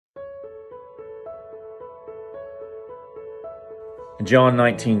In John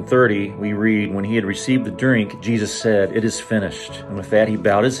 19:30, we read, when he had received the drink, Jesus said, "It is finished." And with that, he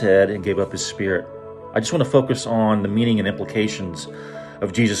bowed his head and gave up his spirit. I just want to focus on the meaning and implications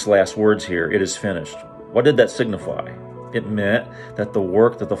of Jesus' last words here, "It is finished." What did that signify? It meant that the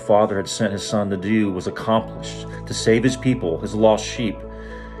work that the Father had sent his Son to do was accomplished, to save his people, his lost sheep.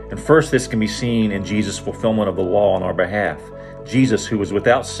 And first, this can be seen in Jesus' fulfillment of the law on our behalf. Jesus, who was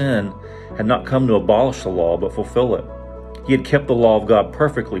without sin, had not come to abolish the law, but fulfill it. He had kept the law of God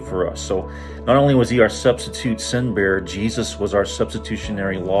perfectly for us. So not only was he our substitute sin bearer, Jesus was our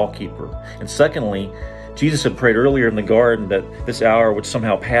substitutionary law keeper. And secondly, Jesus had prayed earlier in the garden that this hour would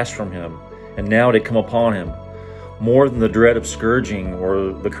somehow pass from him, and now it had come upon him. More than the dread of scourging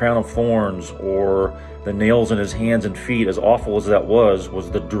or the crown of thorns or the nails in his hands and feet, as awful as that was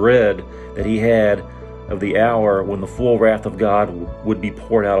the dread that he had of the hour when the full wrath of God would be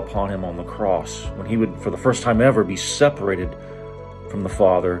poured out upon him on the cross, when he would, for the first time ever, be separated from the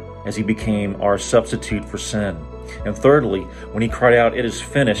Father as he became our substitute for sin. And thirdly, when he cried out, "It is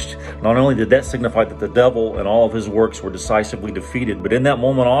finished," not only did that signify that the devil and all of his works were decisively defeated, but in that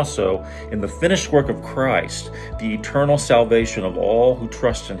moment also, in the finished work of Christ, the eternal salvation of all who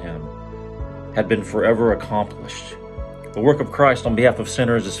trust in him had been forever accomplished. The work of Christ on behalf of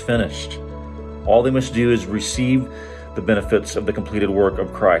sinners is finished. All they must do is receive the benefits of the completed work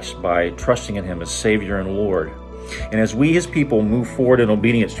of Christ by trusting in him as Savior and Lord. And as we, his people, move forward in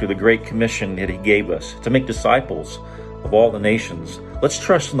obedience to the great commission that he gave us to make disciples of all the nations, let's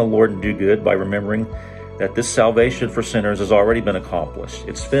trust in the Lord and do good by remembering that this salvation for sinners has already been accomplished.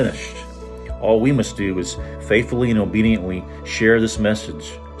 It's finished. All we must do is faithfully and obediently share this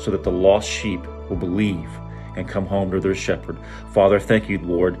message so that the lost sheep will believe and come home to their shepherd. Father, thank you,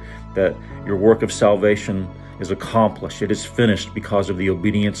 Lord, that your work of salvation is accomplished. It is finished because of the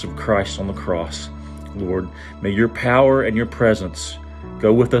obedience of Christ on the cross. Lord, may your power and your presence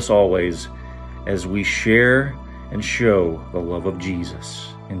go with us always as we share and show the love of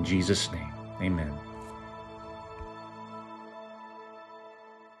Jesus. In Jesus' name, amen.